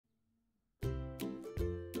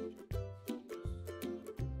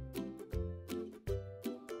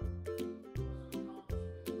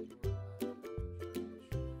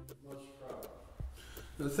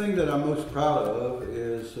The thing that I'm most proud of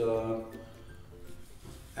is,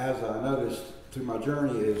 as I noticed through my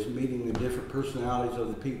journey, is meeting the different personalities of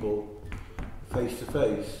the people face to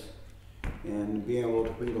face and being able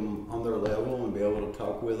to meet them on their level and be able to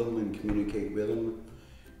talk with them and communicate with them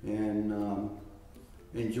and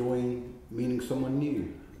enjoying meeting someone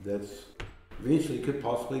new that's eventually could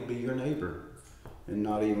possibly be your neighbor and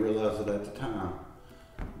not even realize it at the time.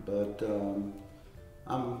 But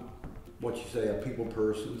I'm what you say, a people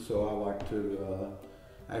person, so I like to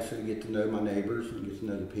actually get to know my neighbors and get to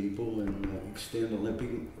know the people and extend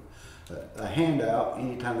a hand out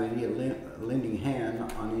anytime they need a lending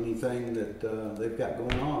hand on anything that they've got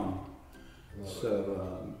going on.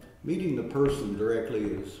 So meeting the person directly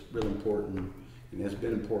is really important, and it's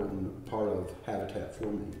been an important part of Habitat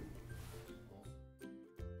for me.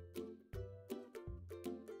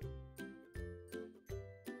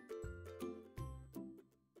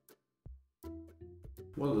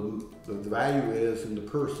 Well, the value is in the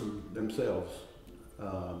person themselves.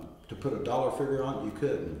 To put a dollar figure on it, you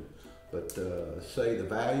couldn't. But say the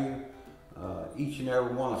value, each and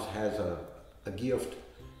every one of us has a gift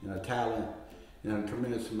and a talent and a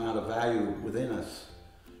tremendous amount of value within us.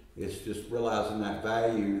 It's just realizing that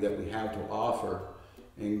value that we have to offer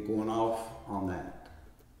and going off on that,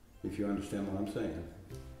 if you understand what I'm saying.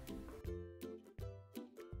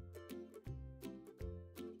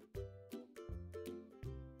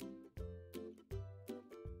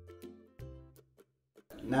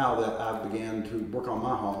 Now that I've began to work on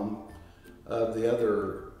my home, of the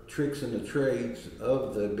other tricks and the trades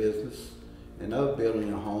of the business and of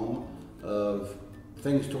building a home, of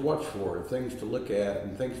things to watch for, things to look at,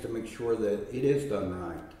 and things to make sure that it is done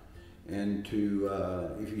right. And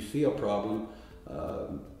to, if you see a problem,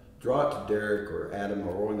 draw it to Derek or Adam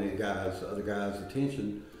or one of the other guys'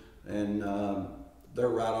 attention, and they're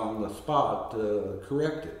right on the spot to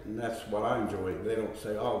correct it. And that's what I enjoy. They don't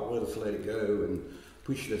say, oh, we'll just let it go and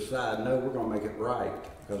push it aside. No, we're going to make it right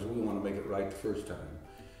because we want to make it right the first time.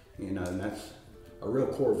 You know, and that's a real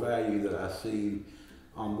core value that I see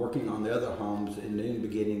on working on the other homes and then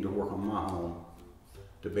beginning to work on my home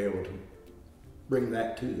to be able to bring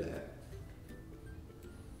that to that.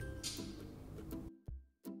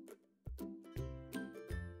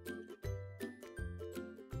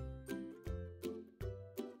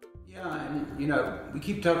 Yeah, and you know, we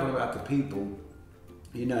keep talking about the people,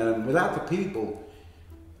 you know, and without the people,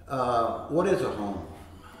 what is a home?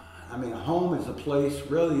 I mean, a home is a place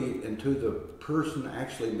really until the person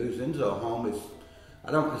actually moves into a home.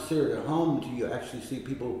 I don't consider it a home until you actually see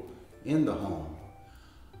people in the home.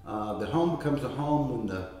 The home becomes a home when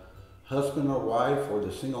the husband or wife or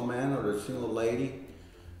the single man or the single lady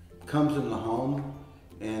comes in the home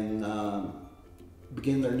and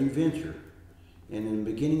begin their new venture. And in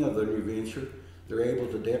the beginning of their new venture, they're able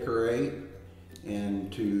to decorate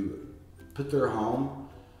and to put their home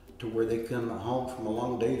to where they come home from a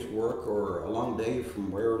long day's work or a long day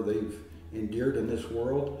from wherever they've endured in this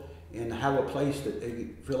world, and have a place that they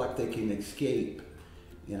feel like they can escape,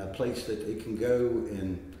 and a place that they can go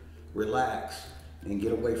and relax and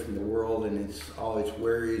get away from the world and all its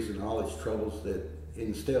worries and all its troubles that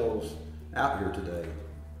instills out here today.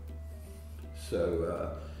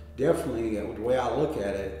 So definitely, the way I look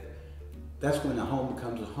at it, that's when the home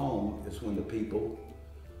becomes a home, is when the people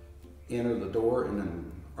enter the door and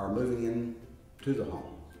then are moving in to the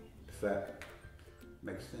home, if that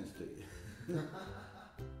makes sense to you. I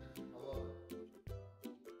love it.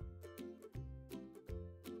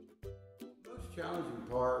 Most challenging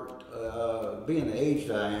part, being the age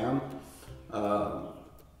that I am.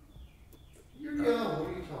 You're young, what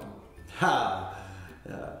are you talking about?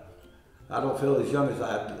 I don't feel as young as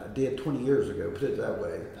I did 20 years ago, put it that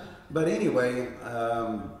way. But anyway,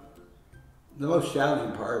 the most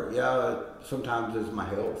challenging part, sometimes is my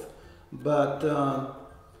health. But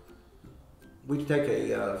we take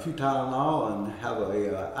a few Tylenol and have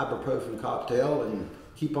a ibuprofen cocktail and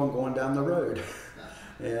keep on going down the road.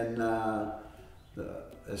 And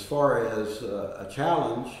as far as a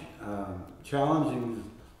challenge, challenging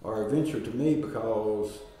or adventure to me,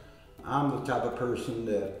 because I'm the type of person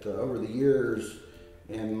that over the years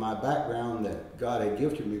and my background that God had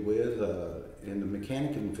gifted me with in the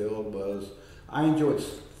mechanicing field was I enjoyed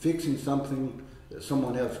fixing something that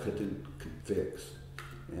someone else couldn't fix.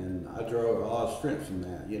 And I draw a lot of strength from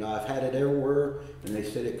that. You know, I've had it everywhere and they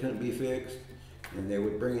said it couldn't be fixed, and they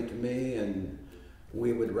would bring it to me and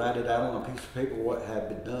we would write it out on a piece of paper what had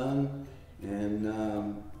been done, and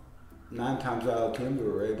 9 times out of 10 we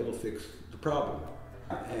were able to fix the problem.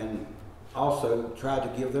 And also tried to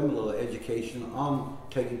give them a little education on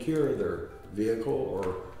taking care of their vehicle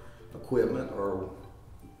or equipment or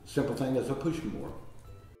simple thing as a pushing board.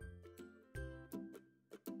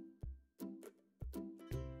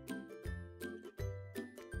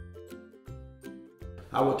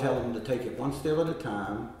 I would tell them to take it one step at a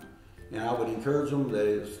time, and I would encourage them that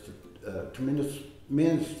it's a tremendous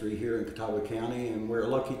ministry here in Catawba County, and we're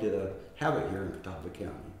lucky to have it here in Catawba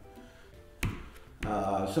County.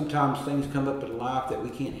 Sometimes things come up in life that we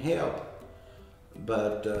can't help,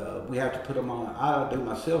 but we have to put them on, I do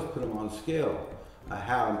myself, put them on a scale,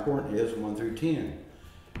 how important it is 1 through 10.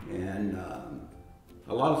 And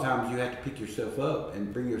a lot of times you have to pick yourself up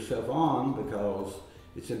and bring yourself on, because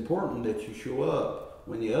it's important that you show up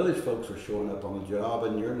when the other folks are showing up on the job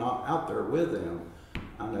and you're not out there with them.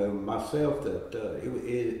 I know myself that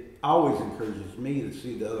it always encourages me to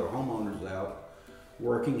see the other homeowners out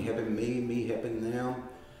working, helping me helping them,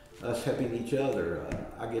 us helping each other.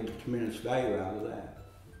 I get a tremendous value out of that.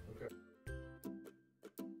 Okay.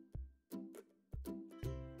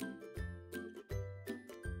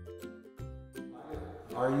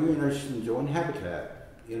 Are you interested in joining Habitat?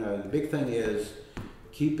 You know, the big thing is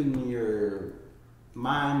keeping your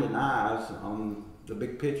mind and eyes on the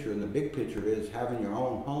big picture, and the big picture is having your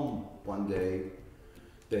own home one day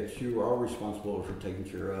that you are responsible for taking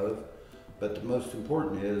care of. But the most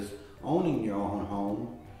important is owning your own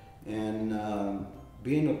home and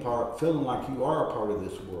being a part, feeling like you are a part of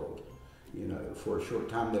this world, you know, for a short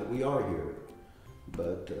time that we are here.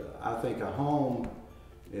 But I think a home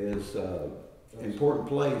is an important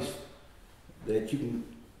place that you can,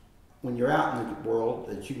 when you're out in the world,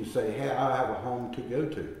 that you can say, hey, I have a home to go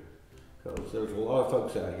to. Because there's a lot of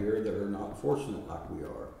folks out here that are not fortunate like we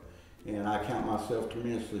are. And I count myself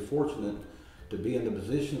tremendously fortunate to be in the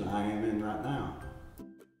position I am in right now.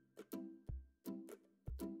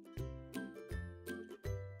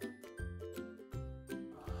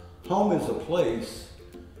 Home is a place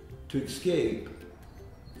to escape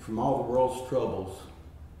from all the world's troubles.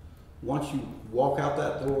 Once you walk out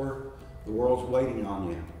that door, the world's waiting on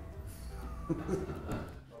you.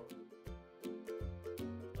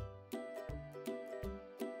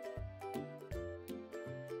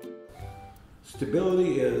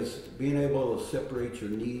 Stability is being able to separate your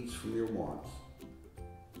needs from your wants.